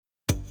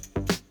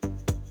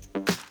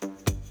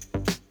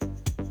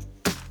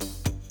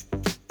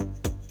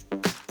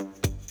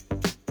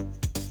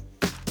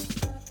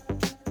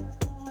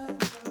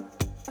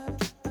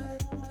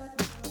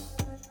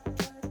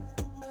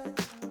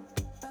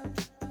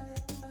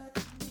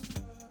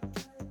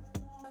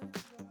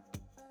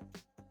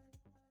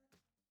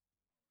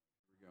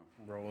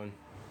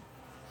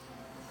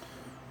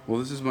Well,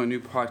 this is my new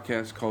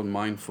podcast called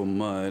Mindful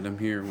Mud. I'm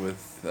here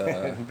with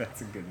That's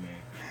a good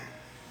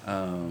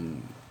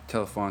name.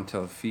 Telefon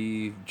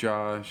Telefi,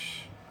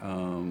 Josh. How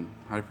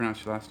do you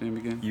pronounce your last name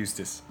again?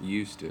 Eustace.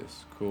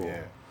 Eustace. Cool.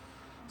 Yeah.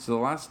 So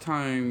the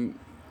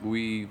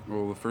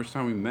first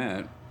time we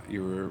met,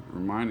 you were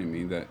reminding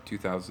me that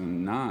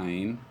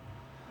 2009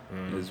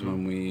 is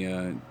when we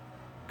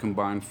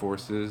combined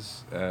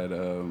forces at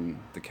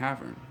the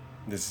Cavern.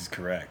 This is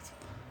correct.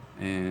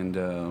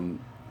 And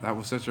that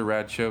was such a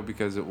rad show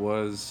because it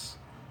was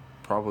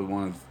probably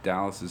one of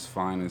Dallas's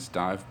finest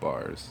dive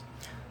bars.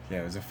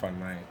 Yeah, it was a fun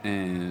night.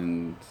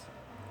 And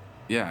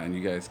yeah, and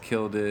you guys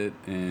killed it.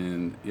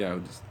 And yeah,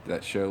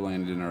 that show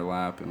landed in our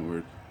lap, and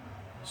we're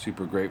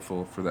super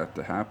grateful for that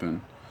to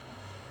happen.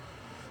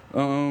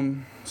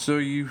 So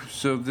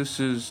this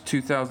is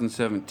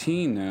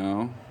 2017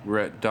 now. We're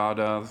at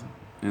Dada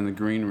in the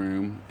green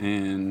room,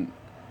 and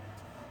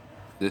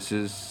this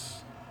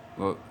is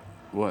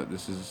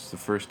This is the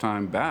first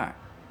time back.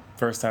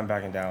 First time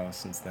back in Dallas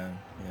since then,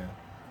 yeah.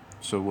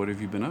 So what have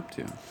you been up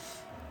to?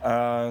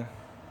 I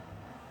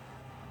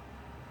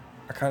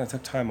kind of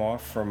took time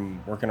off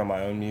from working on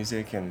my own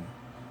music and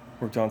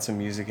worked on some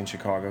music in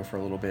Chicago for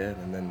a little bit,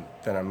 and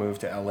then I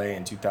moved to LA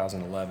in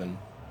 2011,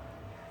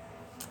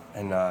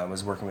 and I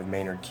was working with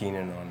Maynard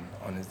Keenan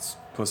on his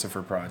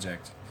Pussifer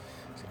project,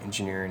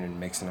 engineering and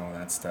mixing all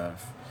that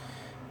stuff,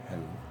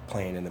 and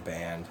playing in the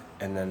band,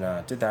 and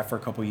then did that for a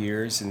couple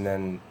years, and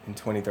then in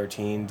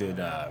 2013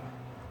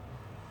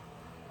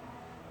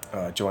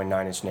 joined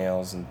Nine Inch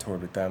Nails and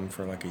toured with them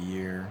for like a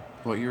year.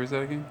 What year is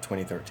that again?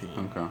 2013.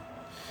 Okay.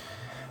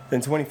 Then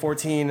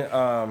 2014,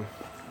 I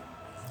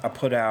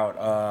put out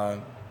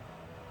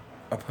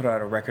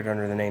a record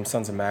under the name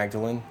Sons of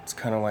Magdalene. It's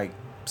kind of like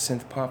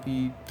synth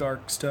poppy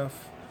dark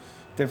stuff,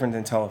 different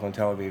than Telefon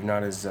Televiv,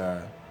 not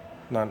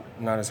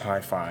as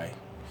hi-fi.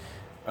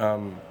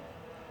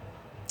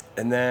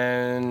 And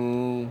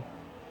then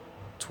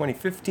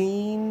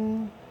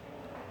 2015,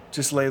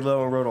 just laid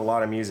low and wrote a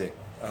lot of music.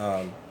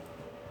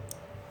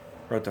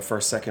 Wrote the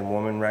first Second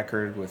Woman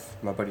record with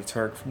my buddy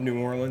Turk from New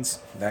Orleans.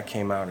 That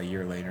came out a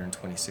year later in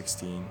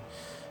 2016.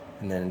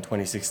 And then in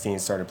 2016,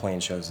 started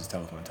playing shows as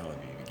Telefon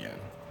Televiv again.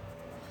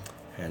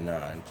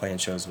 And playing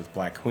shows with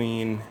Black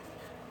Queen.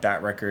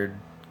 That record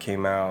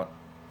came out,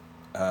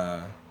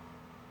 I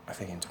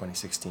think in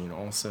 2016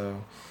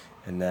 also.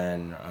 And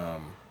then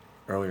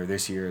earlier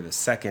this year, the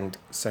Second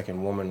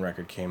Woman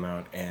record came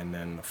out, and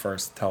then the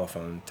first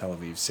Telefon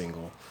Televiv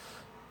single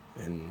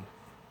in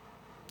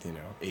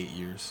 8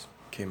 years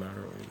came out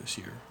earlier this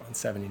year on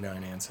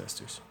 79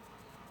 Ancestors.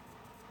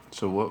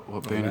 So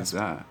what band is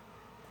that?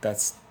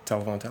 That's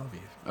Telefon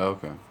Televiv. Oh,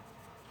 okay.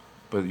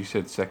 But you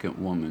said Second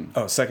Woman.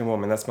 Oh, Second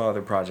Woman. That's my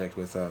other project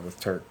with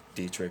Turk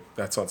Dietrich.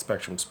 That's on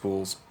Spectrum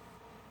Spools.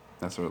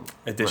 That's what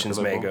Editions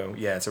Mago.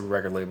 Yeah, it's a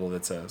record label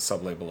that's a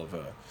sublabel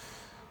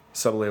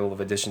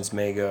of Editions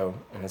Mago,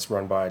 and it's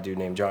run by a dude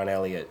named John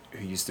Elliott,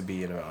 who used to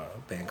be in a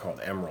band called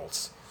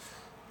Emeralds.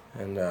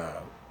 And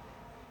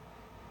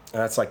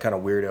that's like kind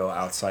of weirdo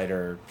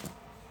outsider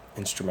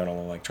instrumental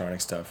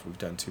electronic stuff. We've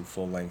done 2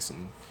 full lengths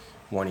and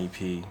 1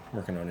 EP.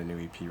 Working on a new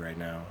EP right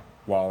now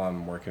while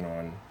I'm working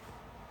on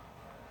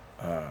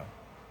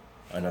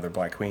another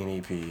Black Queen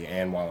EP,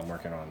 and while I'm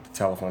working on the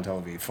Telefon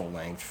Televiv full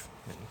length.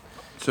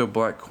 So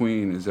Black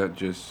Queen, is that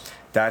just...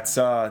 That's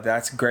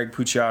Greg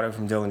Puciato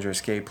from Dillinger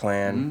Escape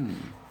Plan,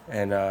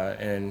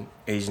 and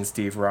Agent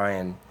Steve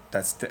Ryan.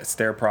 That's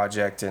their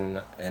project,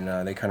 and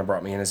they kind of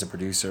brought me in as a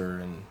producer,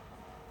 and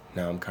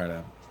now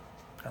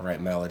I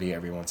write melody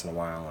every once in a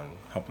while and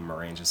help them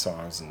arrange the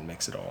songs and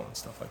mix it all and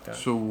stuff like that.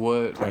 So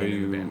what are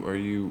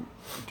you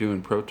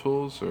doing Pro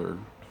Tools or?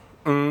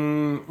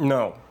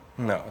 No,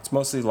 it's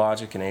mostly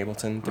Logic and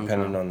Ableton,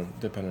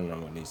 depending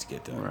on what needs to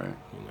get done. Right.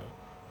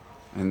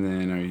 And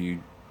then are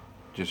you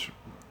just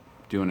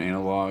doing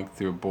analog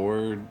through a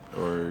board,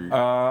 or?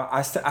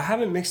 I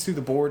haven't mixed through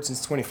the board since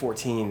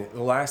 2014.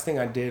 The last thing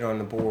I did on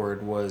the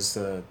board was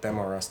the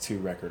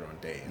MRS2 record on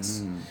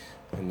Days,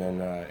 and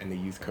then in the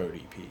Youth Code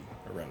EP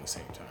around the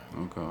same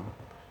time. Okay.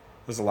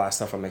 That was the last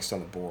stuff I mixed on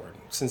the board.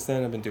 Since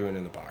then, I've been doing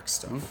in the box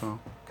stuff. Okay.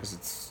 Because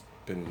it's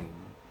been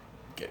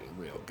getting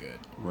real good.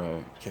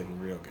 Right. Getting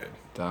real good.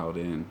 Dialed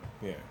in.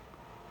 Yeah.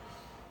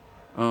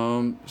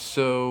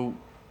 So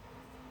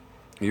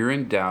you're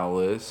in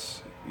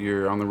Dallas.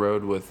 You're on the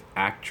road with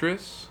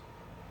Actress?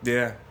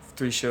 Yeah,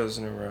 3 shows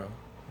in a row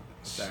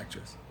with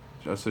Actress.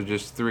 So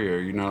just 3. Are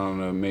you not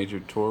on a major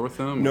tour with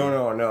them?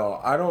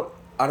 No. I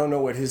don't know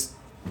what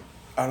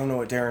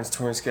Darren's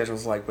touring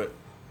schedule's like, but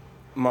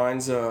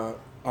mine's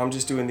I'm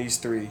just doing these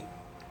 3.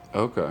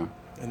 Okay.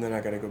 And then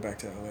I gotta go back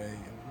to LA,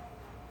 and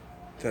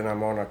then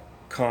I'm on a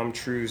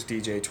Comtrue's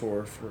DJ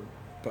tour for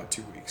about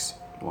 2 weeks.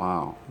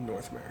 Wow. In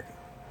North America.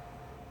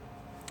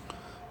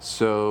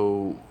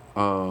 So,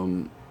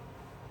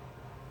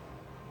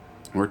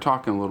 we're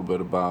talking a little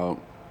bit about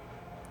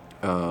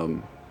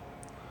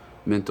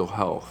mental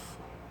health.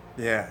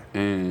 Yeah.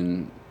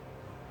 And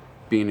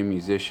being a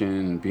musician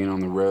and being on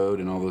the road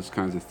and all those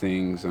kinds of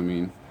things. I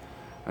mean,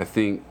 I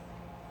think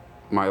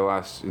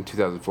in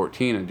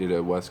 2014, I did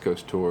a West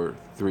Coast tour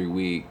 3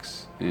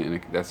 weeks,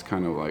 and that's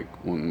kind of like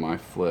when my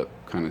flip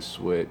kind of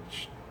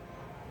switched,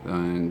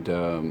 and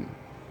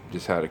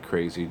just had a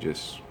crazy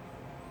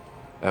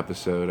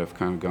episode. I've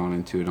kind of gone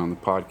into it on the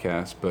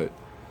podcast, but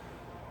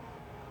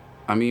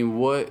I mean,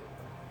 what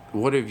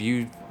have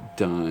you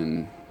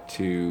done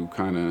to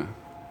kind of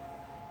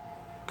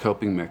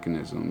coping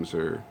mechanisms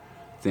or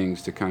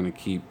things to kind of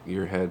keep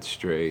your head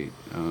straight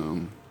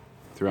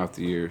throughout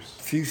the years?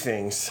 Few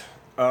things.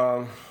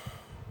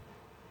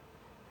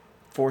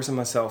 Forcing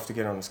myself to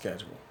get on the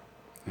schedule.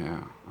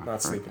 Yeah.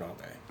 Not sleeping all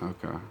day.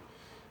 Okay.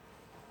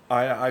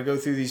 I go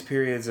through these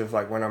periods of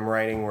like when I'm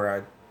writing where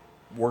I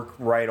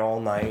write all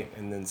night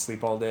and then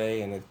sleep all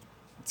day, and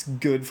it's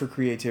good for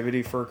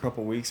creativity for a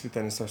couple weeks, but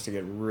then it starts to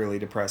get really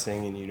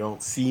depressing and you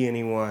don't see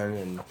anyone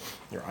and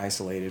you're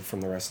isolated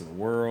from the rest of the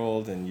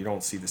world and you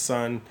don't see the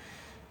sun,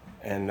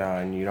 and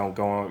you're not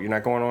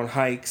going on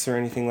hikes or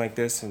anything like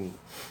this, and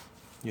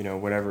you know,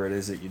 whatever it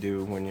is that you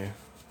do when you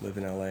live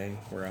in LA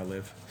where I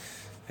live,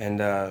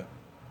 and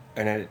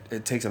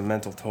it takes a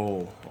mental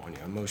toll on you,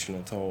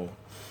 emotional toll.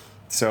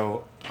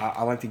 So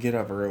I like to get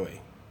up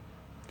early.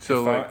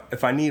 So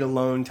if I need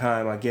alone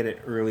time, I get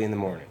it early in the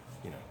morning,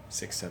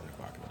 6, 7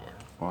 o'clock in the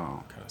morning.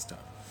 Wow. Kind of stuff.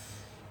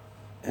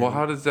 Well,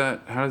 how does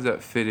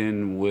that fit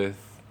in with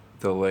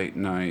the late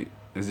night?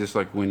 Is this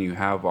like when you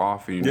have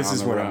off and you're This not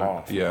is on the when I'm road?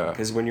 off. Yeah.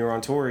 Because when you're on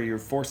tour, you're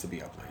forced to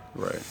be up late.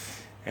 Right.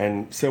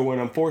 And so when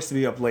I'm forced to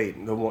be up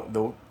late,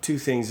 the two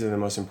things are the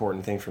most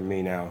important thing for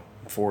me now.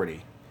 I'm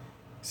 40.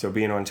 So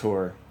being on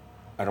tour,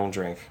 I don't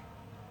drink.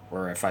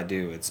 Or if I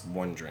do, it's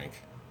one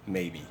drink.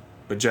 Maybe.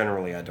 But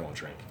generally, I don't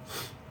drink.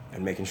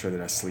 And making sure that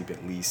I sleep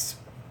at least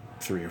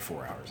 3 or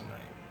 4 hours a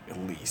night. At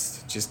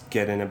least. Just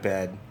get in a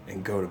bed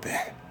and go to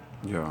bed.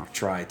 Yeah.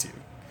 Try to.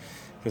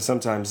 Because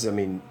sometimes, I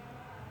mean,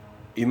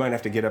 you might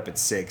have to get up at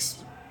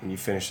 6 and you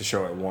finish the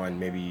show at 1.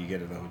 Maybe you get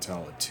to the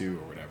hotel at 2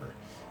 or whatever.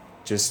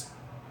 Just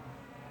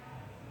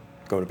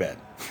go to bed.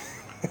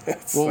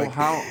 It's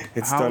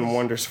done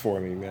wonders for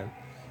me, man.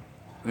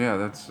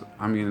 Yeah,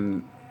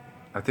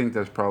 I think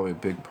that's probably a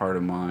big part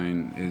of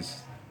mine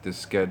is the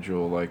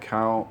schedule. Like,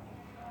 how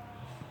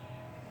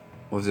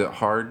was it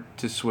hard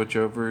to switch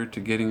over to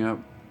getting up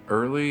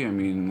early? I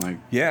mean, like...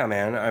 Yeah,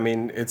 man. I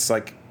mean, it's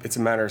a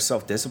matter of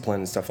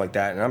self-discipline and stuff like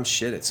that, and I'm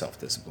shit at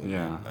self-discipline.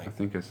 Yeah, like, I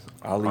think it's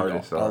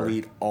I'll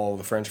eat all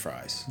the French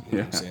fries. You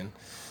know what I'm saying?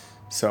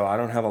 So I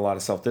don't have a lot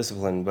of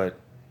self-discipline, but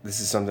this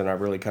is something I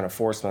really kind of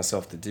forced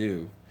myself to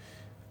do.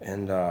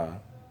 And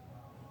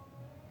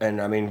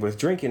I mean, with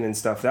drinking and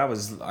stuff,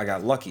 I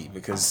got lucky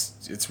because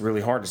it's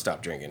really hard to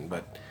stop drinking,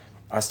 but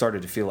I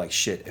started to feel like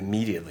shit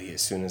immediately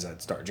as soon as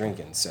I'd start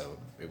drinking, so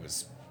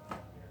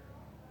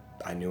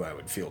I knew I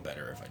would feel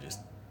better if I just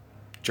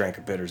drank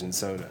a bitters and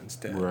soda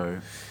instead. Right.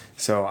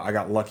 So I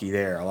got lucky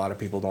there. A lot of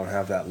people don't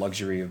have that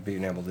luxury of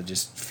being able to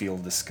just feel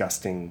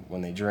disgusting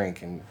when they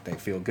drink, and they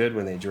feel good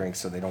when they drink,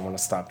 so they don't want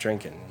to stop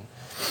drinking.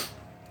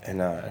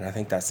 And I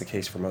think that's the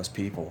case for most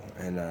people.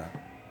 And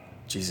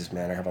Jesus,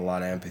 man, I have a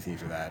lot of empathy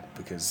for that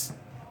because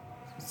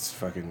it's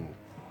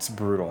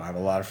brutal. I have a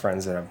lot of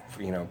friends that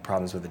have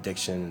problems with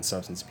addiction and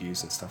substance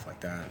abuse and stuff like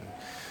that.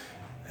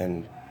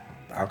 And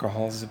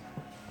alcohol is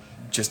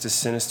just as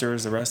sinister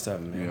as the rest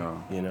of them,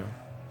 man. Yeah.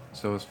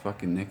 So is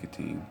fucking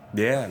nicotine.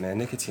 Yeah, man,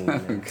 nicotine.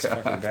 Man. It's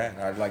fucking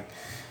bad.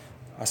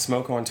 I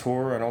smoke on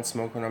tour. I don't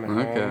smoke when I'm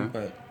at home.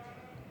 But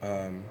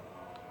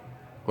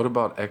what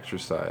about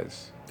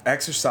exercise?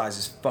 Exercise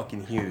is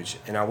fucking huge,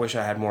 and I wish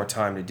I had more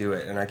time to do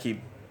it. And I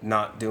keep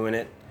not doing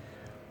it.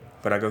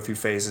 But I go through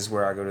phases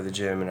where I go to the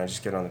gym and I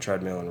just get on the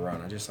treadmill and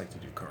run. I just like to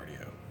do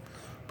cardio.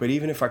 But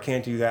even if I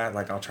can't do that,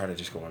 I'll try to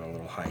just go on a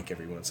little hike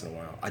every once in a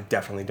while. I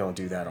definitely don't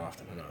do that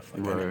often enough.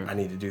 Right. I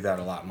need to do that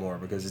a lot more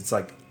because it's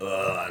like,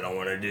 I don't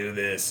want to do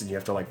this. And you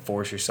have to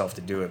force yourself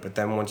to do it. But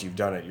then once you've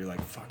done it, you're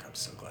like, fuck, I'm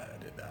so glad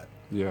I did that.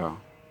 Yeah.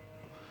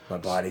 My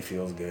body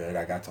feels good.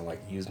 I got to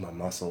use my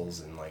muscles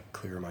and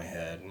clear my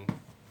head and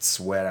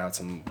sweat out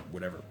some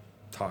whatever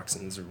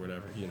toxins or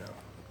whatever,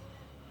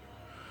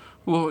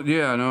 Well,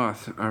 yeah, no,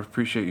 I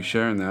appreciate you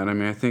sharing that. I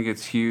mean, I think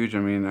it's huge. I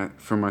mean,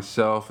 for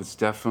myself, it's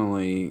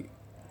definitely...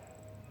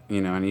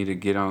 I need to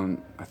get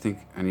on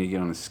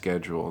a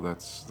schedule.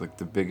 That's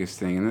the biggest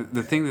thing. And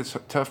the thing that's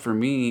tough for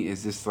me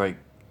is just I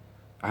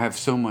have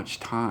so much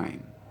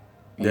time.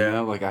 You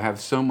know, I have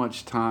so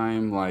much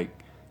time,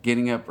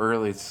 getting up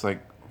early. It's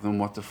then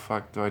what the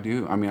fuck do I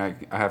do? I mean,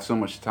 I have so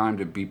much time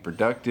to be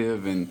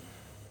productive and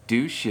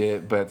do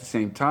shit, but at the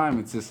same time,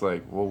 it's just well,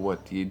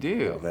 what do you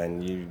do? Well,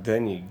 then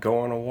you go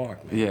on a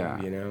walk, man.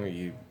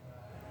 Yeah.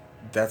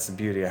 That's the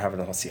beauty of having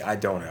a whole... See, I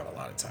don't have a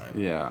lot of time.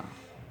 Yeah.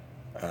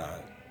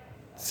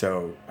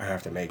 So I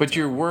have to make... But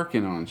you're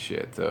working on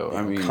shit, though.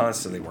 I'm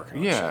constantly working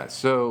on shit. Yeah,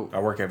 so... I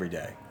work every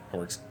day. I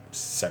work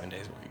 7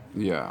 days a week.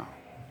 Yeah.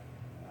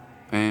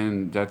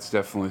 And that's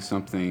definitely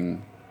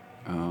something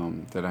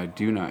that I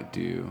do not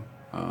do.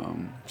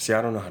 See,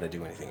 I don't know how to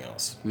do anything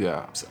else.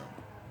 Yeah. So...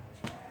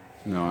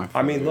 No,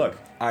 I mean, look,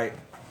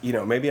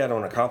 maybe I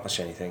don't accomplish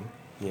anything,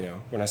 You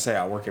know, when I say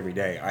I work every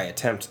day, I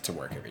attempt to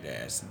work every day.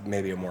 It's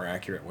maybe a more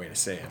accurate way to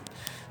say it.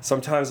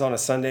 Sometimes on a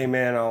Sunday,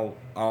 man,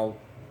 I'll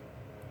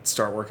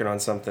start working on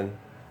something,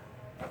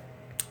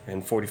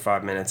 and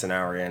 45 minutes, an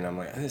hour in, I'm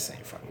like, this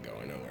ain't fucking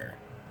going nowhere.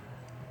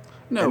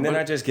 No, And then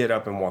but I just get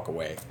up and walk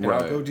away. And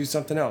Right. I'll go do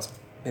something else.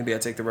 Maybe I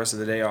take the rest of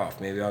the day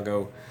off. Maybe I'll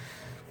go,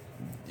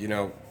 you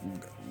know,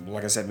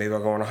 like I said, maybe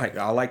I'll go on a hike.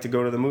 I like to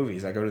go to the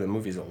movies. I go to the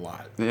movies a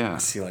lot. Yeah. I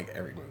see like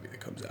every movie that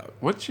comes out.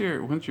 when's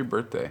your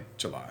birthday?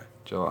 July.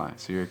 July.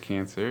 So you're a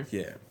Cancer.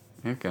 Yeah.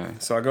 Okay.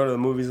 So I go to the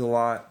movies a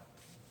lot.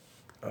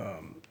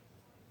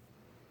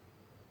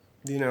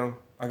 You know,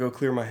 I go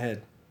clear my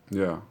head.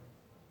 Yeah.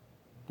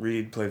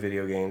 Read, play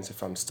video games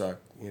if I'm stuck,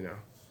 you know.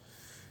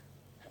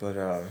 But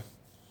I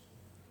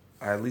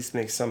at least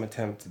make some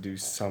attempt to do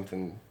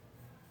something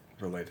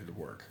related to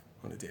work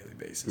on a daily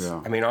basis.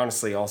 Yeah. I mean,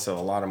 honestly, also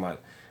a lot of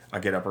I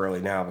get up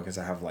early now because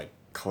I have like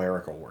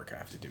clerical work I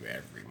have to do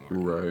every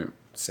morning. Right.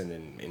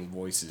 Sending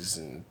invoices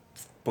and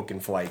booking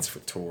flights for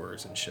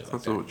tours and shit like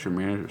That's that. what your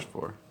manager's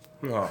for.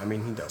 Well, I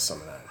mean, he does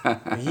some of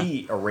that.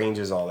 He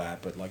arranges all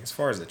that, but like as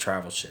far as the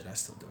travel shit, I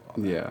still do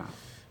all that. Yeah.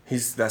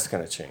 That's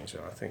gonna change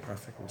though. I think I'm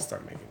gonna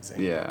start making Zane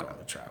Yeah. do all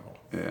the travel.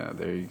 Yeah.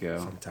 There you go.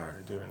 I'm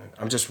tired of doing it.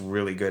 I'm just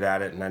really good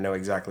at it, and I know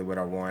exactly what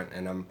I want,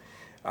 and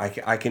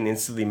I can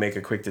instantly make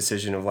a quick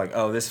decision of like,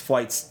 oh, this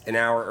flight's an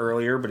hour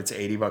earlier, but it's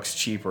 $80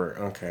 cheaper.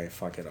 Okay,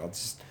 fuck it.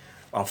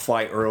 I'll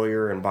fly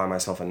earlier and buy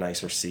myself a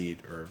nicer seat,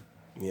 or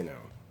you know,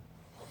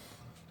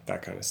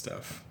 that kind of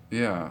stuff.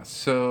 Yeah.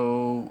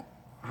 So,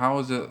 how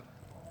is it?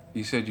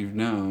 You said you've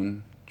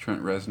known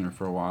Trent Reznor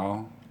for a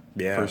while.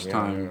 Yeah. First yeah,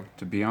 time yeah.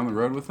 to be on the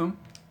road with him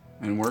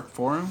and work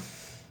for him.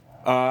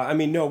 I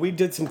mean, no, we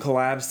did some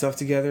collab stuff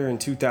together in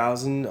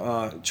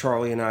 2000.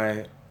 Charlie and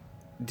I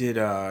did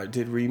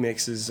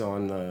remixes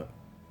on the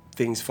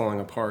Things Falling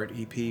Apart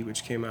EP,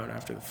 which came out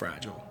after The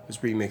Fragile. It was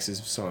remixes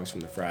of songs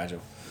from The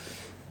Fragile.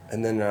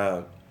 And then,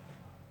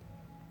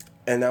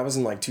 and that was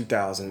in like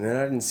 2000. And then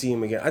I didn't see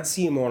him again. I'd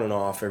see him on and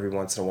off every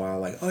once in a while,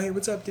 like, oh, hey,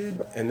 what's up,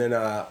 dude? And then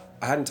I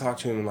hadn't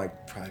talked to him in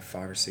like probably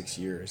 5 or 6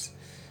 years.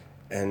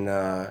 And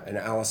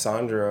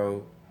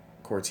Alessandro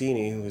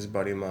Cortini, who was a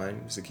buddy of mine,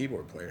 who was the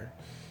keyboard player,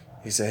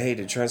 he said, hey,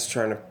 Trent's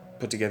trying to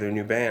put together a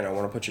new band. I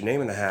want to put your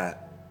name in the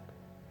hat.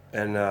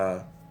 And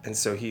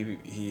so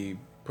he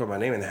put my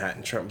name in the hat,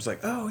 and Trent was like,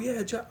 oh,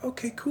 yeah,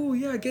 okay, cool,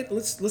 yeah,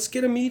 let's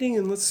get a meeting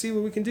and let's see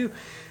what we can do.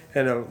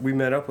 And we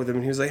met up with him,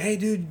 and he was like, hey,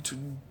 dude,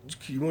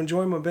 you want to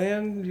join my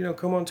band? You know,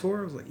 come on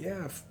tour? I was like,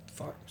 yeah,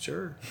 fuck,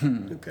 sure.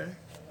 Okay,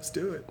 let's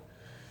do it.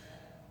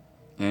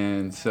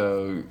 And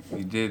so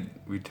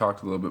we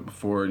talked a little bit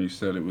before, and you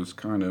said it was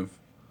kind of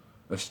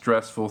a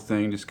stressful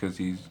thing just because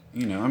he's,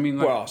 you know, I mean,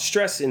 like, Well,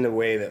 stress in the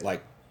way that,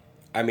 like,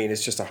 I mean,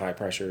 it's just a high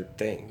pressure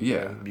thing.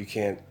 Yeah. know? You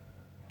can't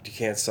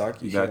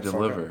suck. You gotta can't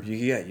fuck deliver. up.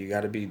 You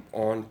got to be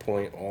on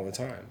point all the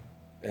time.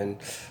 And,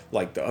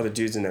 like, the other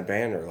dudes in that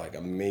band are, like,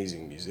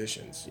 amazing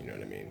musicians, you know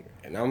what I mean?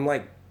 And I'm,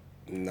 like,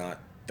 not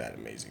that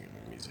amazing of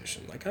a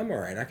musician. Like, I'm all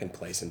right. I can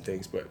play some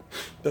things, but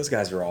those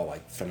guys are all,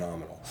 like,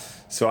 phenomenal.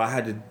 So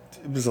it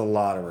was a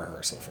lot of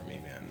rehearsal for me,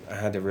 man. I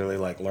had to really,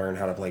 like, learn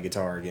how to play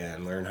guitar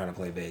again, learn how to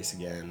play bass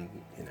again,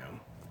 you know.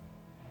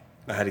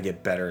 I had to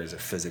get better as a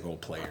physical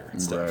player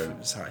and stuff. Right. It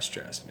was high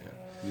stress, man.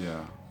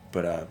 yeah.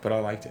 But I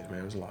liked it,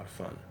 man. It was a lot of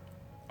fun.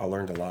 I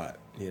learned a lot,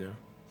 you know.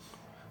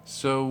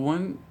 So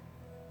when,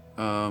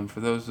 for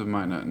those that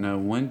might not know,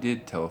 when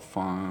did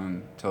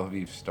Telephone Tel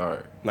Aviv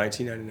start?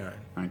 1999.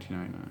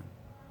 1999.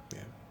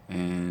 Yeah.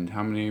 And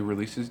how many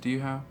releases do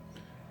you have?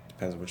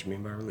 Depends on what you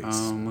mean by release.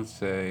 Let's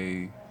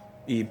say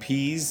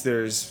EPs,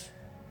 there's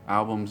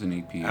albums and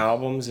EPs.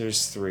 albums,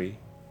 there's 3.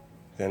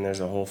 Then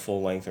there's a whole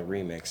full length of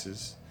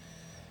remixes.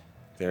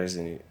 There's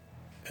an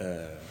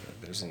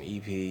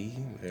EP.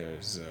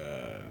 There's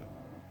a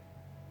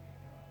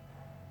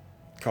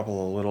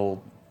couple of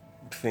little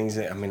things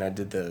that, I mean, I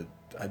did a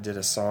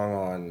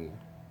song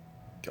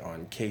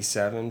on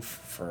K7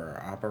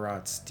 for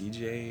Apparat's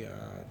DJ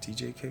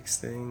Kicks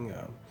thing.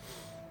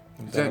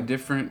 Is that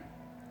different?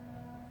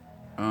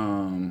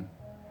 Are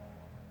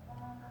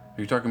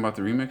you talking about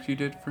the remix you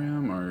did for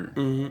him, or?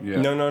 Mm-hmm. Yeah.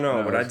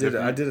 No. But I it's did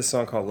different? a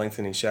song called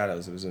Lengthening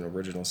Shadows. It was an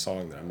original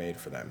song that I made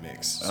for that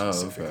mix Oh, okay.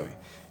 specifically.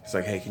 He's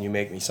like, hey, can you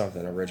make me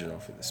something original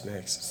for this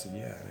mix? I said,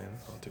 yeah, man,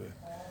 I'll do it.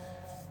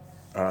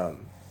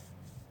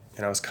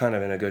 And I was kind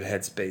of in a good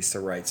headspace to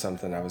write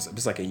something. It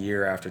was like a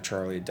year after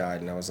Charlie had died,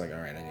 and I was like, all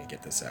right, I need to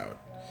get this out.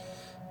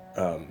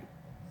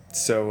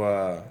 So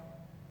I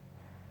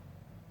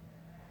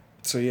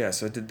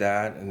did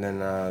that, and then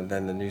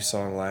the new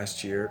song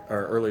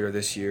earlier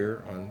this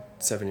year on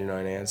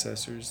 79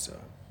 Ancestors.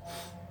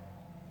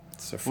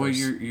 It's the first. Well,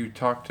 you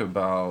talked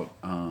about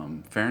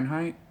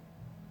Fahrenheit.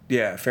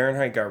 Yeah,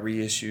 Fahrenheit got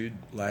reissued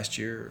last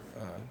year,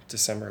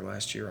 December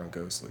last year on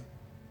Ghostly.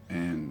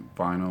 And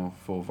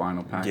full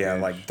vinyl package. Yeah,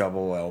 like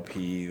double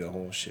LP, the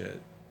whole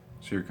shit.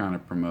 So you're kind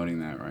of promoting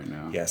that right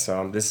now. Yeah,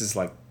 so this is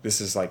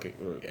like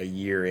a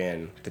year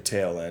in, the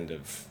tail end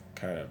of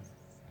kind of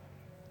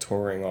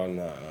touring on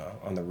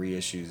the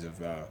reissues of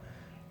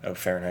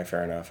Fahrenheit,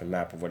 Fair Enough, and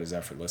Map of What Is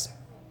Effortless.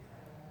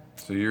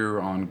 So you're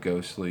on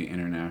Ghostly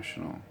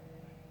International.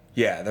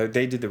 Yeah,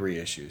 they did the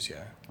reissues.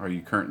 Yeah. Are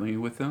you currently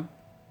with them?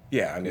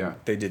 Yeah, I mean, Yeah.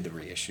 they did the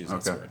reissues.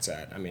 That's Okay. where it's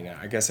at. I mean,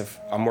 I guess if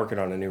I'm working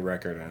on a new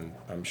record, and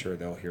I'm sure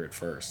they'll hear it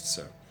first.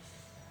 So.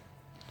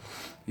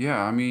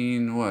 Yeah, I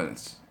mean,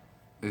 what?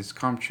 Is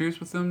Comtruce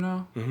with them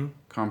now? Mm-hmm.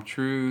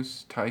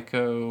 Comtruce,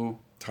 Tycho,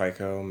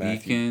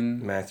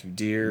 Beacon, Matthew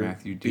Deere,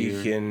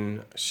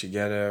 Beacon,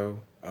 Shigeto.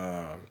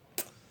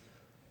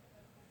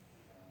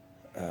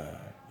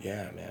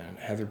 Yeah, man.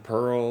 Heather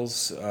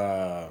Pearls.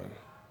 There's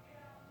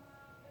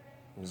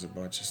a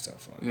bunch of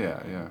stuff on Yeah,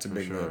 there. yeah, It's a for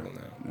big sure. label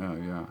now. Oh,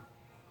 yeah.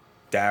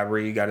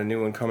 Dabry got a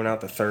new one coming out,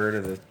 the third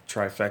of the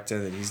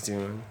trifecta that he's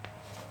doing.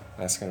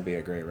 That's going to be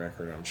a great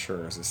record, I'm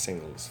sure, as a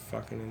single. It's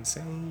fucking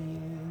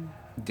insane.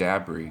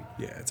 Dabry.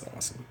 Yeah, it's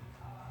awesome.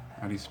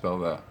 How do you spell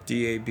that?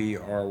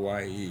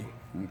 Dabrye.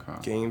 Okay.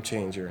 Game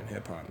changer in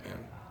hip hop, man.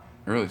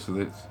 Really? So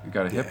you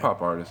got a hip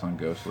hop artist on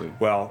Ghostly?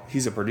 Well,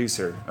 he's a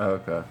producer. Oh,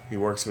 okay. He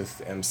works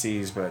with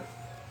MCs, but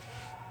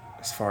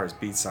as far as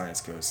beat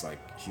science goes, like,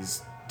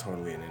 he's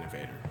totally an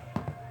innovator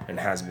and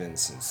has been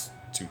since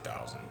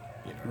 2000.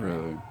 You know.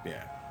 Really?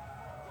 Yeah.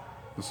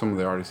 What's some of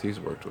the artists he's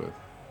worked with?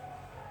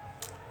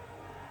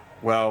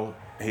 Well,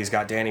 he's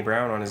got Danny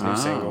Brown on his new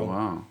single,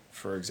 wow.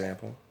 for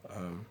example.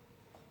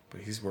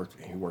 But he worked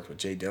with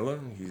Jay Dilla.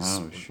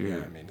 Oh, shoot.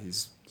 Yeah, I mean,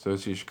 he's So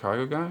is he a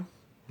Chicago guy?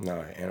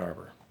 no Ann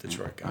Arbor,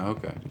 Detroit guy. Oh,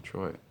 okay,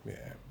 Detroit.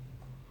 Yeah.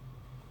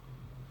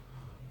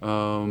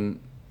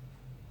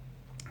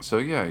 So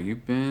yeah,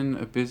 you've been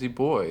a busy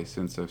boy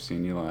since I've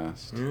seen you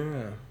last.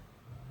 Yeah.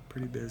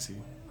 Pretty busy.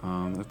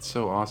 That's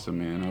so awesome,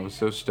 man. I was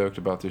so stoked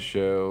about this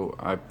show.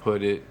 I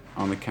put it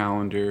on the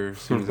calendar as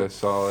soon as I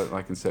saw it,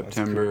 like in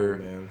September.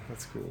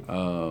 That's cool, man.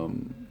 That's cool.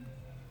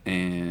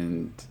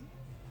 And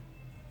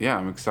yeah,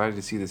 I'm excited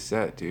to see the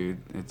set, dude.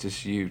 It's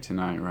just you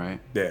tonight, right?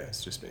 Yeah,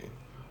 it's just me.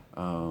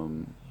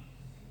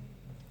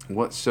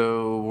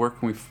 Where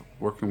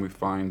can we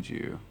find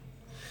you?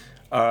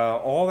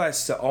 All that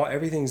stuff,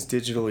 everything's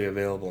digitally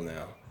available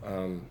now.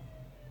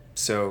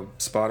 So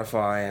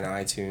Spotify and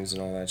iTunes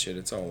and all that shit,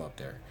 it's all up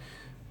there.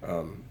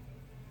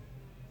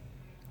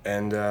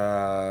 And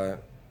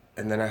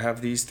then I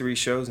have these 3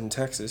 shows in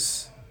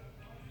Texas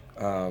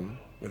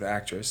with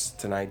Actress.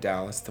 Tonight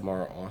Dallas,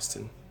 tomorrow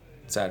Austin,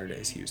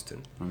 Saturday's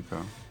Houston.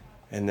 Okay.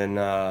 And then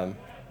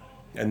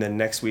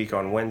next week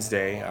on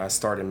Wednesday I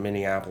start in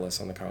Minneapolis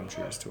on the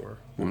Comtruce tour.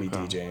 We'll be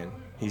DJing.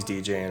 He's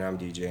DJing, I'm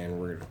DJing.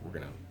 We're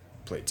gonna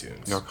play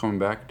tunes. Y'all coming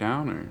back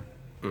down or?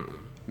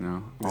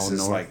 No. This All is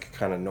north? like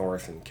kind of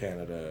north in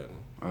Canada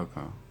and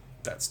Okay.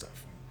 that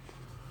stuff.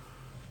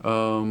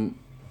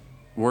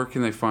 Where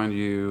can they find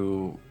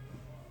you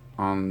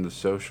on the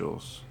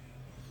socials?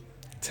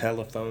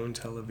 Telephone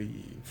Tel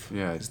Aviv.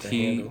 Yeah, is the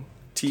handle.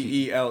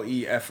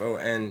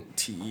 TELEFON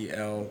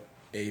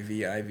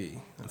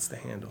TELAVIV. That's the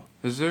handle.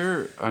 Is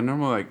there? I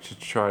normally like to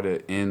try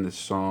to end the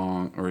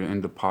song or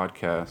end the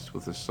podcast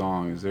with a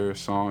song. Is there a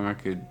song I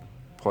could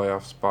play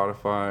off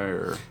Spotify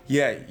or?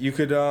 Yeah, you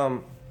could.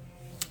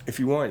 If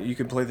you want, you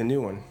could play the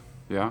new one.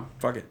 Yeah.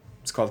 Fuck it.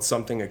 It's called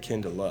Something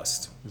Akin to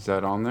Lust. Is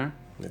that on there?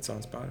 It's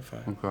on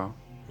Spotify. Okay.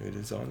 It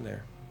is on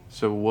there.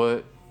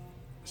 So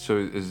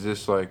is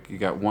this like you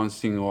got one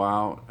single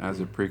out as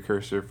a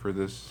precursor for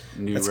this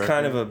new It's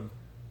record?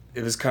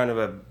 it was kind of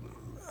a,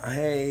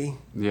 hey.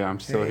 Yeah, I'm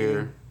still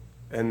here.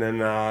 And then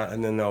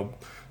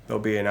there'll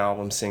be an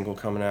album single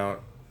coming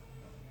out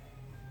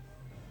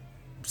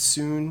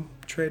soon,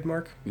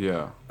 trademark.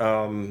 Yeah.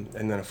 And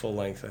then a full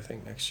length, I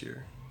think, next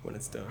year when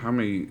it's done. How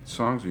many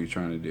songs are you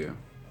trying to do?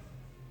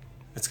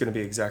 It's going to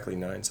be exactly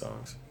 9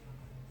 songs.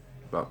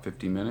 About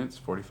 50 minutes,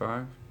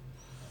 45?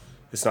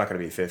 It's not going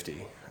to be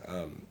 50.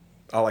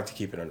 I like to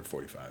keep it under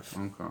 45.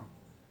 Okay.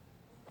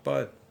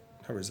 But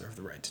I reserve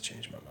the right to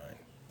change my mind.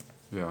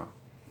 Yeah.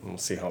 And we'll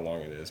see how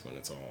long it is when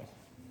it's all,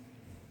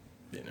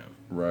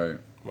 Right.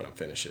 when I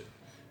finish it.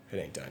 It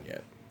ain't done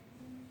yet.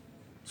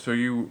 So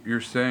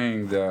you're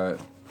saying that,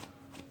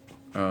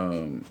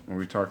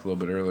 we talked a little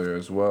bit earlier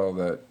as well,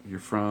 that you're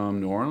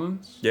from New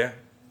Orleans? Yeah.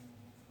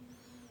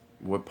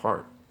 What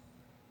part?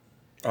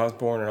 I was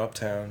born in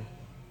Uptown.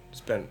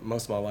 Spent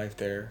most of my life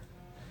there.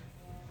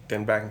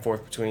 Been back and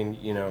forth between,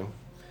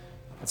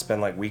 I'd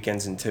spend like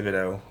weekends in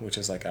Thibodaux, which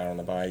is like out on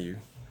the bayou.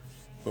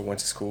 But went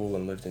to school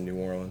and lived in New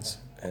Orleans.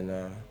 And,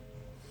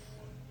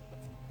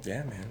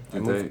 yeah, man. I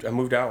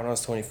moved out when I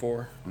was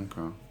 24.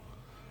 Okay.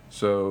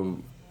 So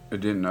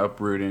it didn't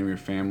uproot any of your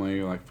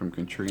family, like from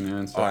Katrina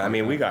and stuff? I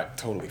mean, we got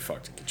totally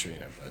fucked in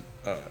Katrina.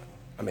 But,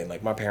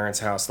 like my parents'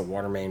 house, the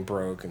water main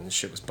broke and the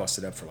shit was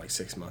busted up for like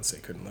 6 months. They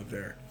couldn't live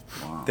there.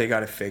 Wow. They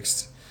got it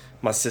fixed.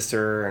 My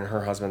sister and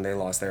her husband, they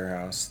lost their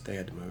house. They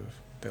had to move.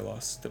 They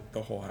lost,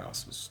 the whole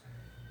house was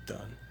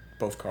done.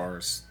 Both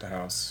cars, the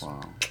house.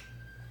 Wow.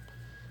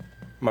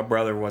 My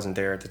brother wasn't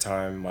there at the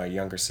time. My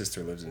younger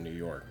sister lives in New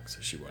York, so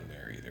she wasn't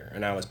there either.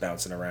 And I was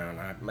bouncing around.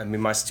 I mean,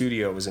 my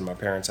studio was in my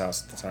parents'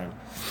 house at the time.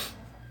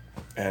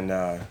 And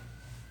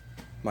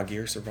my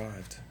gear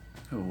survived.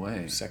 No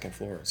way. Second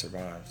floor, it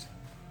survived.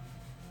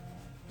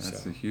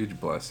 That's a huge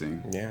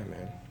blessing. Yeah,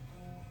 man.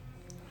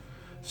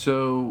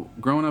 So,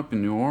 growing up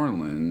in New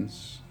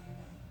Orleans,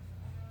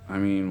 I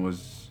mean,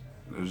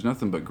 there's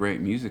nothing but great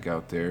music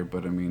out there,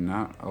 but I mean,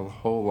 not a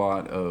whole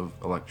lot of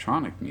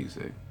electronic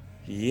music.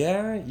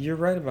 Yeah, you're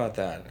right about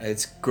that.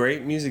 It's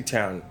great music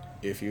town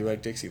if you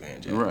like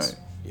Dixieland jazz. Right.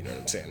 You know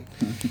what I'm saying?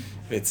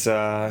 It's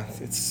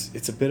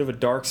a bit of a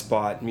dark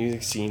spot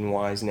music scene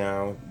wise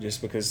now,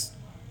 just because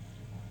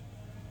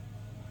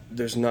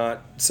there's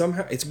not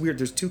somehow it's weird.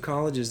 There's 2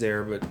 colleges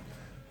there, but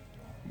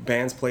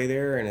bands play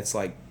there, and it's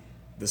like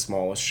the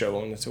smallest show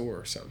on the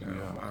tour somehow.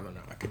 Yeah. I don't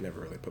know. I could never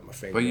really put my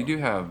finger. But you on do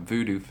it. have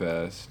Voodoo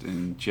Fest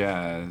and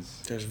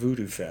jazz. There's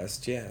Voodoo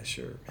Fest. Yeah,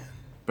 sure, man.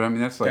 But I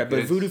mean, that's like. Yeah, but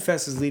it's- Voodoo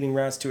Fest is leading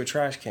routes to a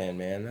trash can,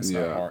 man. That's not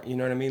Yeah. hard. You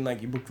know what I mean?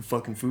 Like, you book the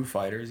fucking Foo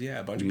Fighters. Yeah,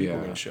 a bunch of people are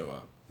Yeah. going to show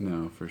up.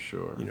 No, for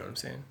sure. You know what I'm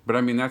saying? But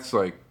I mean, that's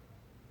like,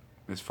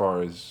 as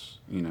far as,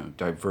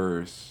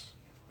 diverse,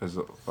 as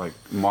like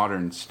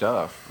modern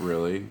stuff,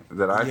 really,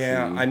 that I see.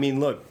 Yeah, I mean,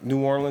 look, New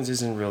Orleans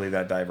isn't really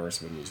that diverse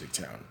of a music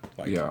town.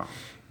 Like, Yeah.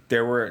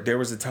 there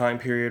was a time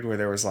period where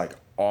there was like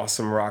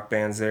awesome rock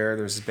bands there.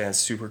 There was this band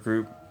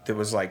Supergroup that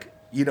was like,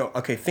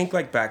 okay, think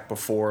like back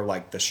before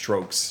like the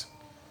Strokes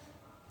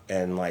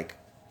and like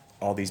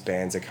all these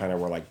bands that kind of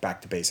were like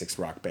back to basics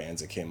rock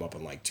bands that came up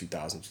in like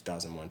 2000,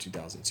 2001,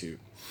 2002.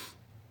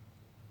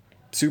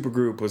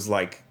 Supergroup was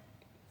like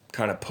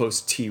kind of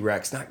post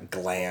T-Rex, not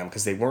glam,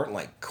 because they weren't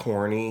like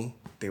corny.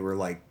 They were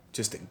like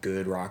just a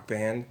good rock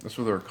band. That's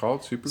what they were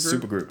called? Supergroup?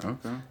 Supergroup.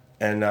 Okay.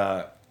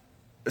 And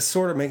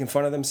sort of making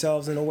fun of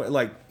themselves in a way,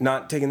 like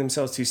not taking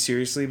themselves too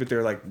seriously, but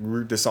they're like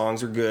the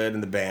songs are good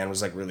and the band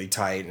was like really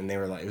tight and they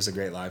were like, it was a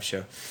great live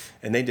show,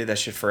 and they did that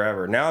shit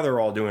forever. Now they're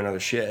all doing other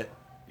shit.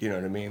 You know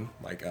what I mean?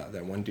 Like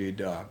that one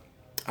dude, I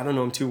don't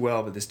know him too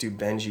well, but this dude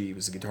Benji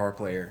was a guitar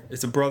player.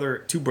 It's a brother,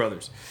 2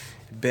 brothers.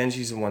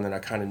 Benji's the one that I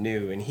kind of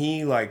knew, and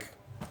he like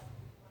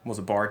was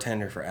a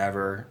bartender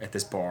forever at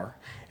this bar,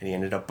 and he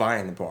ended up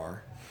buying the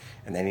bar.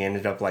 And then he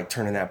ended up like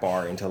turning that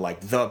bar into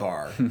like the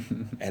bar.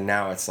 And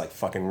now it's like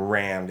fucking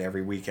rammed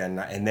every weekend.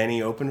 And then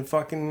he opened a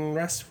fucking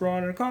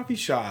restaurant and a coffee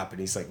shop. And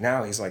he's like,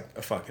 now he's like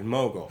a fucking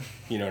mogul.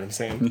 You know what I'm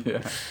saying?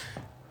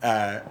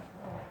 Yeah.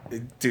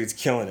 Dude's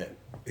killing it.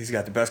 He's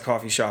got the best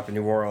coffee shop in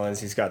New Orleans.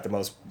 He's got the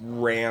most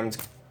rammed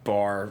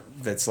bar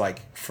that's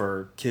like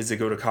for kids that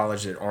go to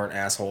college that aren't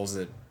assholes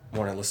that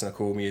want to listen to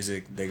cool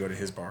music. They go to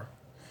his bar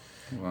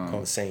Wow.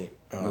 called The Saint.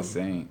 The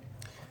Saint.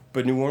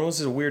 But New Orleans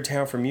is a weird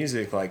town for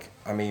music. Like,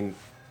 I mean,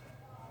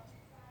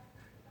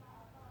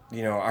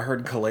 I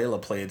heard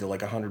Kalela played to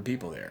like 100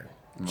 people there.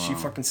 Wow. She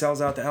fucking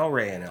sells out to El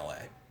Rey in LA.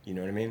 You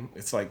know what I mean?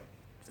 It's like,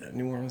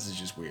 New Orleans is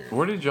just weird.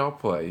 Where did y'all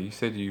play? You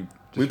said you...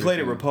 We played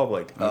at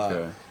Republic,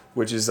 Okay.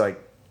 which is like,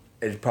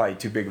 it's probably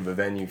too big of a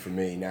venue for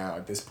me now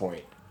at this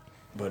point.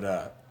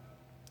 But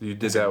You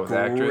did that with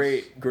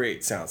Actress?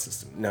 great sound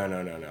system.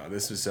 No.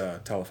 This was a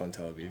Telephone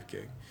Tel Aviv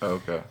gig. Oh,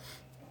 okay.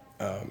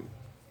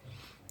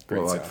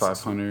 Great Well, like sound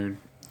system.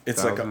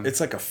 500? It's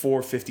like a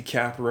 450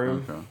 cap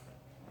room. Okay.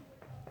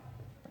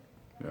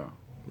 Yeah.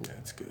 Yeah,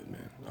 it's good,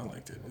 man. I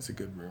liked it. It's a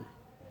good room.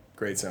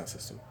 Great sound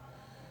system.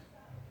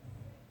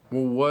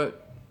 Well,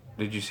 what...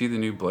 Did you see the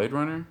new Blade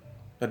Runner?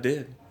 I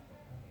did.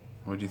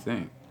 What'd you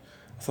think?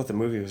 I thought the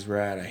movie was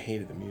rad. I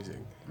hated the music.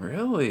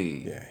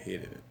 Really? Yeah, I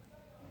hated it.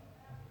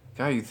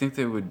 God, you'd think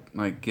they would,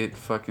 like, get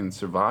fucking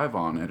Survive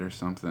on it or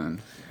something.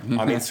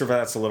 I mean,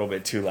 that's a little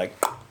bit too, like,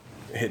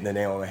 hitting the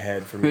nail on the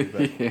head for me.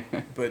 But Yeah.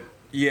 but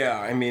yeah,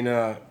 I mean,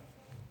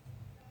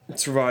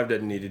 Survive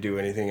doesn't need to do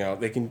anything else.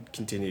 They can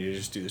continue to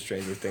just do the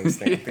Stranger Things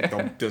thing. I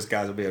think those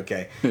guys will be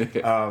okay.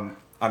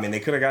 I mean, they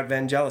could have got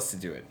Vangelis to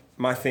do it.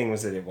 My thing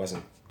was that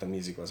the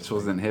music wasn't. This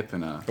wasn't hip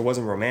enough. It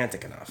wasn't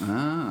romantic enough.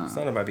 Ah. It's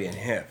not about being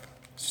hip.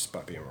 It's just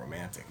about being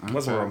romantic. It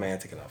wasn't Okay.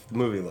 romantic enough. The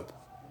movie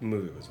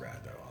was rad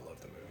though. I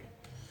love the movie.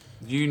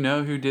 Do you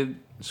know who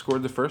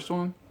scored the first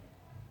one?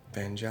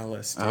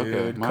 Vangelis, dude.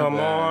 Okay, my Come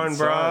bad. on,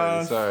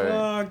 bro. Sorry.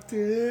 Fuck,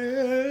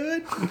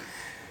 dude.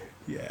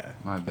 Yeah,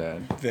 My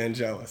bad.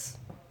 Vangelis.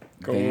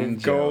 Go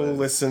Vangelis.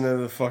 listen to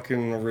the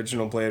fucking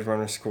original Blade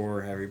Runner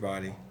score,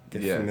 everybody.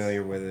 Get Yes.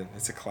 familiar with it.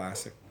 It's a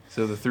classic.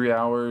 So the 3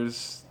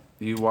 hours,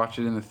 you watch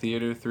it in the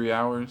theater, 3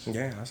 hours?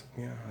 Yeah,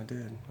 I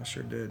did. I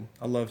sure did.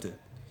 I loved it.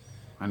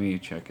 I need to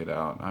check it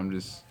out. I'm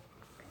just...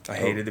 I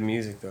hated the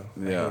music though.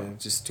 I Yeah. hated it.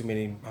 Just too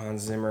many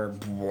Hans Zimmer.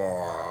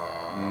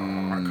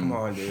 Come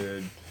on,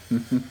 dude. Oh,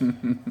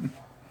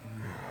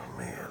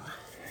 man.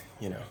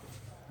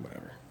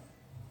 Whatever.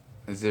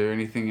 Is there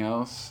anything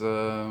else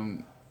you're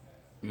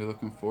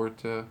looking forward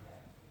to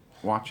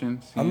watching?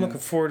 I'm seeing? looking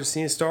forward to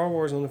seeing Star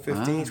Wars on the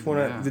 15th.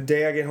 yeah. The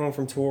day I get home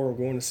from tour, we're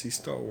going to see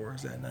Star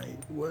Wars that night.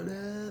 What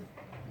up?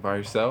 By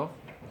yourself?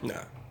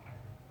 Nah.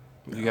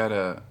 You got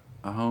a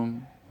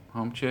home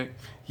chick?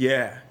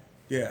 Yeah.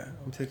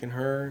 I'm taking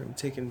her. I'm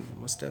taking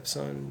my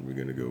stepson. We're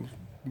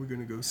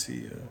gonna go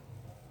see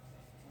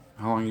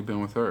How long you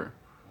been with her?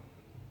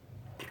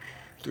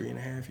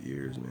 3.5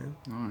 years, man.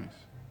 Nice.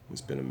 It's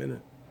been a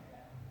minute.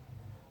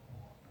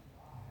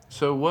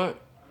 So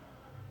what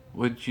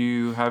Would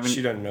you have any?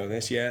 She doesn't know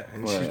this yet,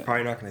 and she's What?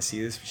 probably not going to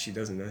see this, but she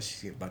doesn't know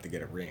she's about to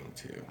get a ring,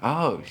 too.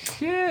 Oh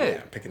shit! Yeah,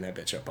 I'm picking that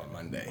bitch up on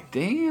Monday.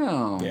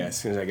 Damn. Yeah, as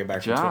soon as I get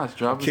back from Josh,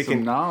 drop us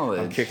some knowledge.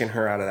 I'm kicking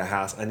her out of the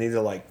house. I need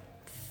to, like,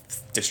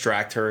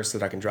 distract her so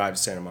that I can drive to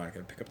Santa Monica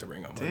and pick up the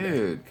ring on Monday.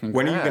 Dude, congrats.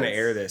 When are you going to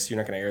air this? You're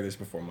not going to air this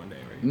before Monday,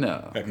 right?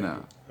 No, Okay. no.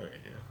 All right,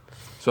 yeah.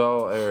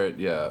 So I'll air it.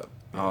 Yeah,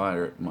 I'll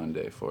air it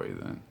Monday for you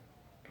then.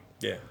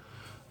 Yeah.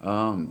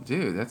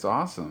 Dude, that's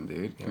awesome,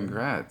 dude.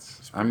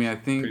 Congrats. I mean, I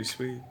think. Pretty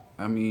sweet.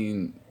 I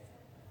mean,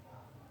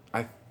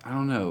 I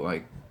don't know.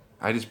 Like,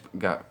 I just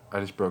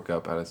broke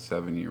up out of a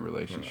 7-year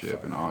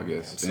relationship in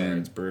August, I'm sorry, and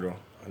it's brutal.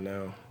 I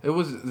know. it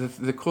was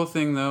the cool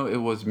thing though. It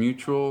was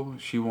mutual.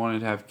 She wanted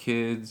to have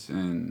kids,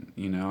 and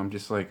I'm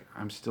just like,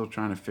 I'm still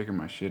trying to figure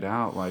my shit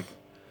out. Like,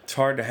 It's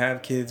hard to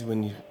have kids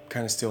when you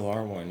kind of still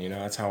are one.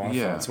 That's how I feel.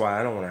 Yeah. That's why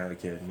I don't want to have a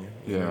kid.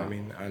 You know Yeah. what I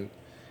mean?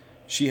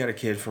 She had a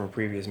kid from a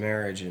previous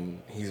marriage,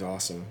 and he's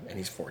awesome, and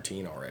he's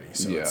 14 already.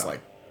 So it's Yeah. like,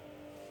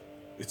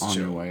 it's on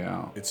chill. your way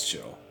out. It's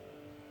chill.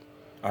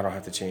 I don't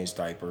have to change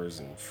diapers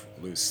and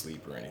lose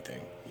sleep or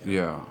anything.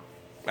 Yeah.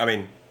 I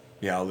mean,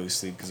 yeah, I'll lose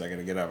sleep because I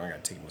gotta get up. I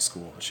gotta take him to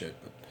school and shit.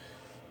 But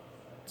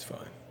it's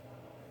fine.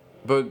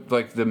 But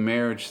like the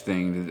marriage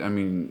thing, I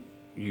mean,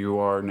 you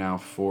are now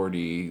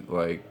 40.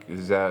 Like,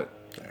 is that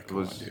Yeah, come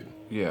on, dude.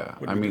 Yeah,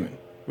 What are we doing?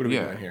 What are we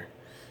doing here?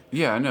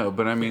 Yeah, I know,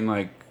 but I mean,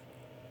 like,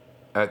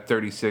 at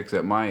 36,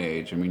 at my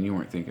age, I mean, you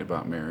weren't thinking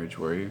about marriage,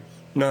 were you?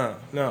 No,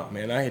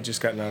 man. I had just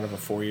gotten out of a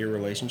 4-year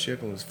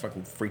relationship and was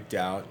fucking freaked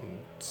out, and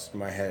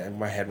my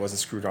head wasn't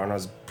screwed on. I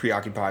was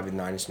preoccupied with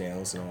Nine Inch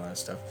Nails and all that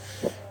stuff.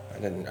 I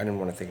didn't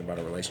want to think about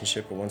a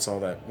relationship. But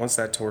once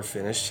that tour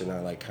finished, and I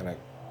like kind of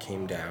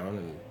came down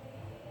and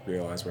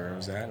realized where I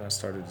was at, and I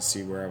started to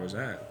see where I was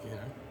at.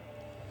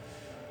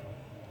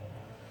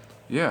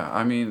 Yeah,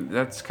 I mean,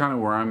 that's kind of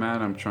where I'm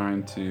at. I'm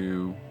trying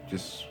to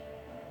just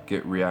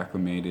get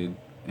reacclimated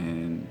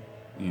and,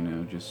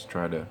 just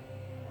try to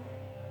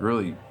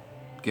really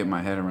get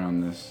my head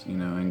around this,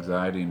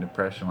 anxiety and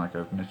depression, like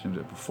I've mentioned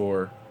it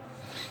before.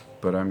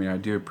 But I mean, I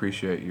do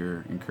appreciate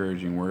your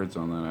encouraging words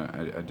on that.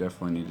 I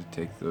definitely need to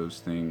take those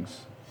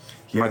things.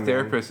 Yeah, my man.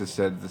 therapist has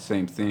said the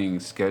same thing: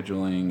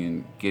 scheduling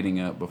and getting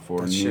up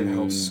before That noon. shit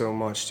helps so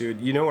much, dude.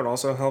 You know what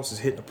also helps is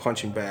hitting a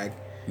punching bag.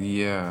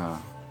 Yeah.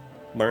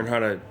 Learn how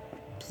to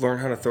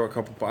throw a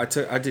couple.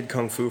 I did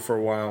kung fu for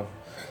a while.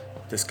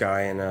 This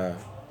guy in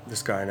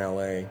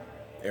LA,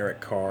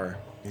 Eric Carr,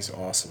 he's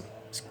awesome.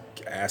 He's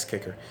an ass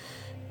kicker,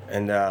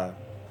 and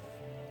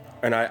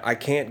I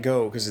can't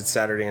go because it's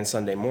Saturday and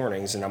Sunday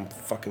mornings, and I'm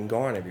fucking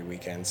gone every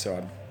weekend, so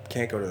I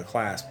can't go to the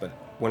class. But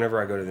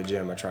whenever I go to the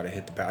gym, I try to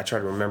hit the bag. I try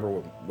to remember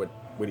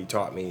what he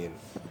taught me and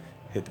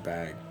hit the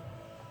bag.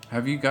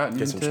 Have you gotten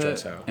Get some into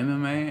stress out.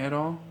 MMA at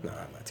all? No,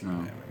 I'm not taking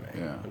MMA.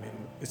 yeah. I mean,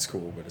 it's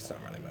cool, but it's not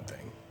really my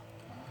thing.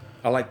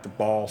 I like the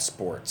ball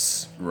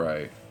sports.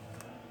 Right.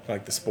 I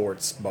like the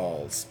sports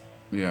balls.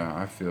 Yeah,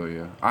 I feel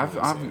you.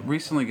 I've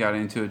recently got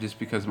into it just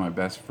because my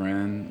best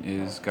friend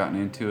is gotten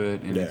into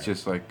it, and it's Yeah.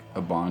 just like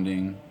a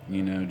bonding,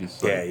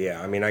 just like,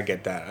 Yeah. I mean, I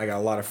get that. I got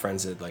a lot of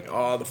friends that like,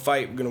 oh, the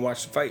fight. We're gonna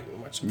watch the fight.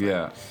 We'll watch the fight.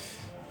 yeah.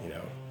 You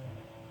know.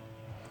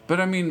 But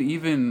I mean,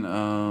 even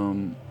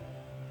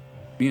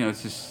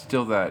it's just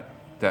still that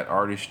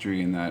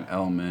artistry and that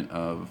element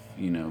of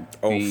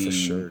Oh, being, for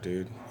sure,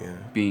 dude. Yeah.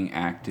 being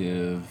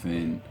active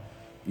and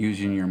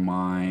using your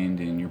mind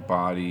and your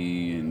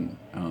body and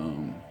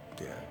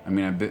Yeah. I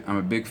mean, I'm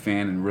a big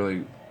fan, and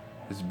really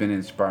has been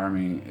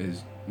inspiring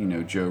is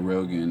Joe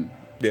Rogan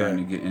trying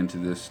to get into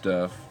this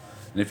stuff.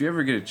 And if you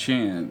ever get a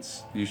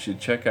chance, you should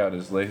check out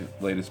his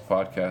latest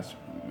podcast,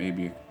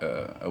 maybe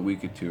a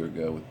week or two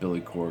ago, with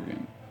Billy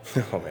Corgan.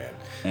 Oh man.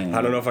 And-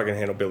 I don't know if I can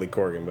handle Billy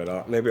Corgan,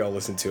 but maybe I'll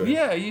listen to it.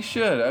 Yeah, you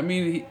should. I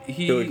mean,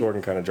 he Billy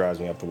Corgan kind of drives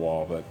me up the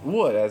wall, but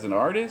what, as an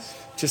artist?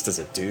 just as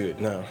a dude,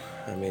 no.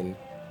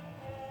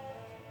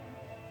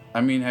 I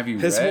mean, have you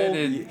read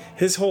it?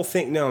 His whole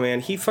thing, no man,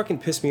 he fucking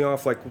pissed me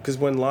off, like, because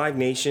when Live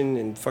Nation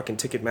and fucking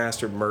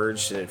Ticketmaster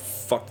merged and it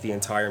fucked the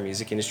entire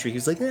music industry, he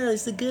was like, yeah,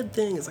 it's a good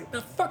thing. It's like, no,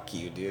 fuck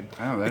you, dude.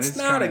 Oh, that it's is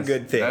not a kinda-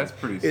 good thing. that's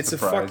pretty It's a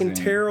fucking surprising.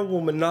 terrible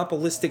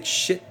monopolistic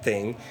shit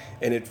thing,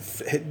 and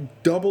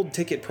it doubled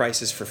ticket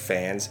prices for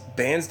fans.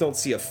 Bands don't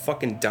see a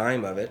fucking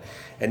dime of it,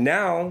 and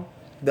now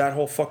that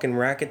whole fucking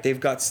racket, they've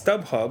got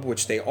StubHub,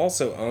 which they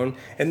also own,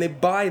 and they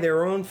buy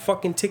their own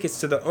fucking tickets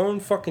to their own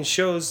fucking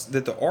shows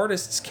that the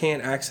artists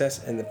can't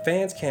access and the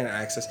fans can't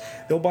access.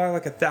 They'll buy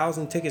like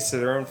 1,000 tickets to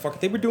their own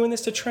fucking... They were doing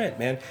this to Trent,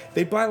 man.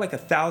 They'd buy like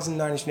 1,000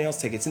 Nine Inch Nails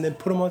tickets and then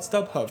put them on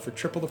StubHub for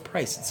triple the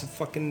price. It's a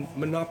fucking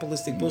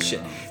monopolistic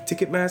bullshit.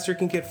 Ticketmaster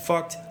can get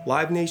fucked.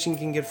 Live Nation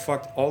can get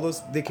fucked. All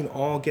those... They can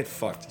all get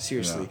fucked.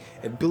 Seriously.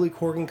 Yeah. And Billy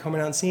Corgan coming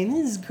out and saying,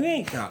 this is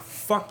great. Nah,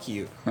 fuck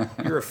you.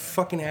 You're a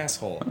fucking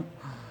asshole.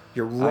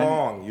 You're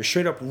wrong. You're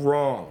straight up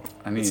wrong.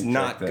 I need it's to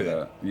not check that good.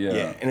 out.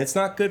 Yeah. And it's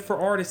not good for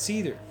artists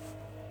either.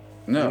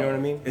 No. You know what I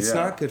mean? It's Yeah.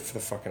 not good for the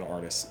fucking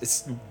artists.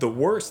 It's the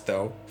worst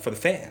though for the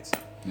fans.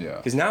 Yeah.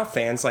 Because now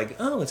fans like,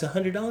 oh, it's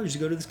 $100 to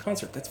go to this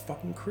concert. That's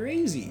fucking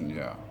crazy.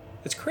 Yeah.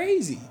 That's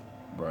crazy.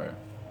 Right.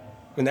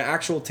 When the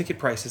actual ticket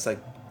price is like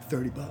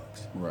 $30.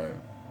 Right.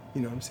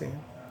 You know what I'm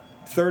saying?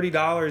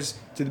 $30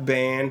 to the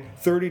band,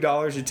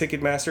 $30 to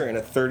Ticketmaster, and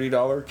a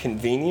 $30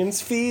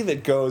 convenience fee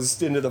that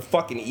goes into the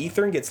fucking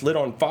ether and gets lit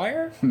on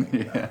fire?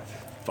 Yeah.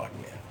 Fuck,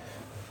 man.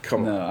 Come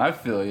on. No, I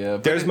feel you.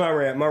 There's my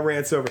rant. My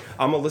rant's over.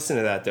 I'm going to listen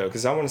to that, though,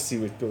 because I want to see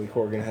what Billy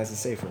Corgan has to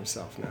say for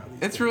himself now.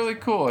 It's really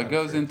cool. It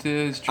goes into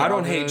his I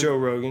childhood. don't hate Joe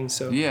Rogan,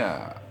 so.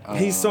 Yeah.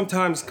 He's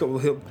sometimes,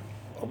 he'll,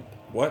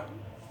 what?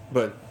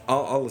 But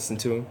I'll listen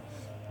to him.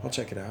 I'll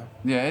check it out.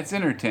 Yeah, it's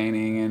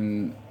entertaining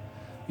and,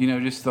 you know,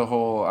 just the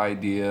whole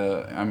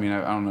idea. I mean,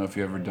 I don't know if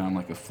you ever done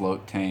like a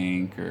float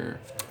tank or.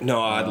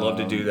 No, I'd love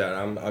to do that.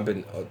 I've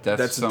been.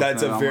 That's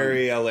a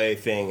very LA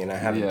thing, and I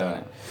haven't done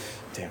it.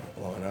 Damn,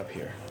 I'm blowing up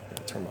here. I'm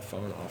gonna turn my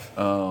phone off.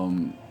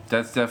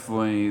 That's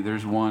definitely.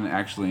 There's one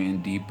actually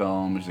in Deep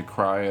Elm. There's a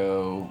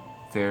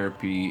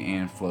cryotherapy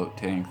and float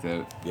tank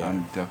that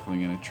I'm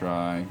definitely gonna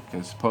try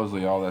because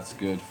supposedly all that's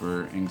good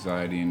for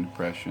anxiety and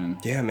depression.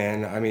 Yeah,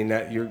 man. I mean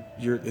that you're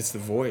it's the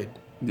void.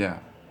 Yeah.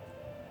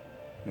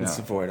 It's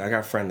the void. I got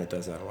a friend that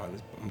does that a lot.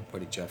 My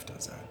buddy Jeff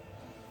does that.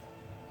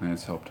 And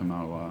it's helped him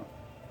out a lot.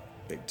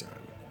 Big time.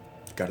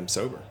 Got him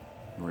sober.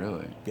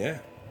 Really? Yeah.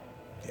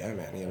 Yeah,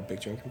 man. He had a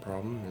big drinking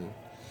problem and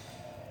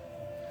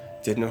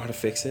didn't know how to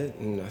fix it.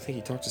 And I think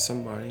he talked to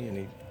somebody and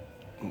he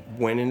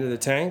went into the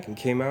tank and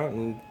came out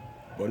and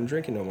wasn't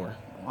drinking no more.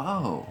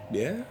 Whoa.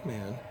 Yeah,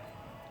 man.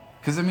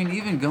 Because, I mean,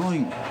 even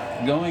going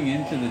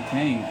into the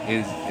tank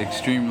is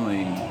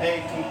extremely...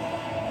 Hey,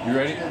 you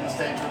ready? can you the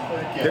stage real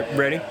quick? Yep,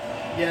 ready?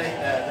 Yeah,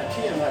 the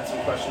TM had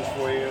some questions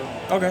for you.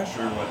 Okay. Not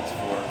sure what it's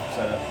for.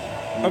 Setup.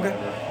 Okay.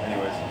 Whatever.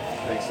 Anyways,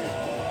 thanks.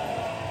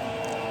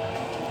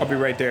 I'll be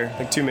right there.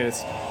 Like 2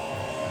 minutes.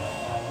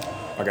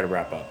 I gotta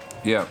wrap up.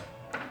 Yeah.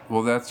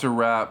 Well, that's a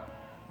wrap.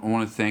 I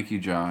want to thank you,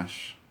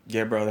 Josh.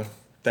 Yeah, brother.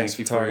 Thanks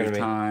Thank for you talking for to your me.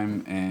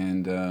 time,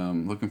 and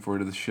looking forward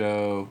to the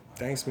show.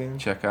 Thanks, man.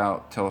 Check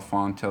out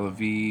Telefon Tel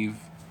Aviv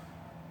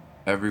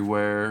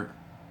everywhere,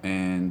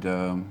 and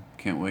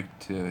can't wait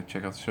to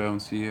check out the show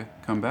and see you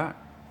come back.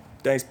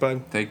 Thanks,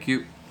 bud. Thank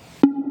you.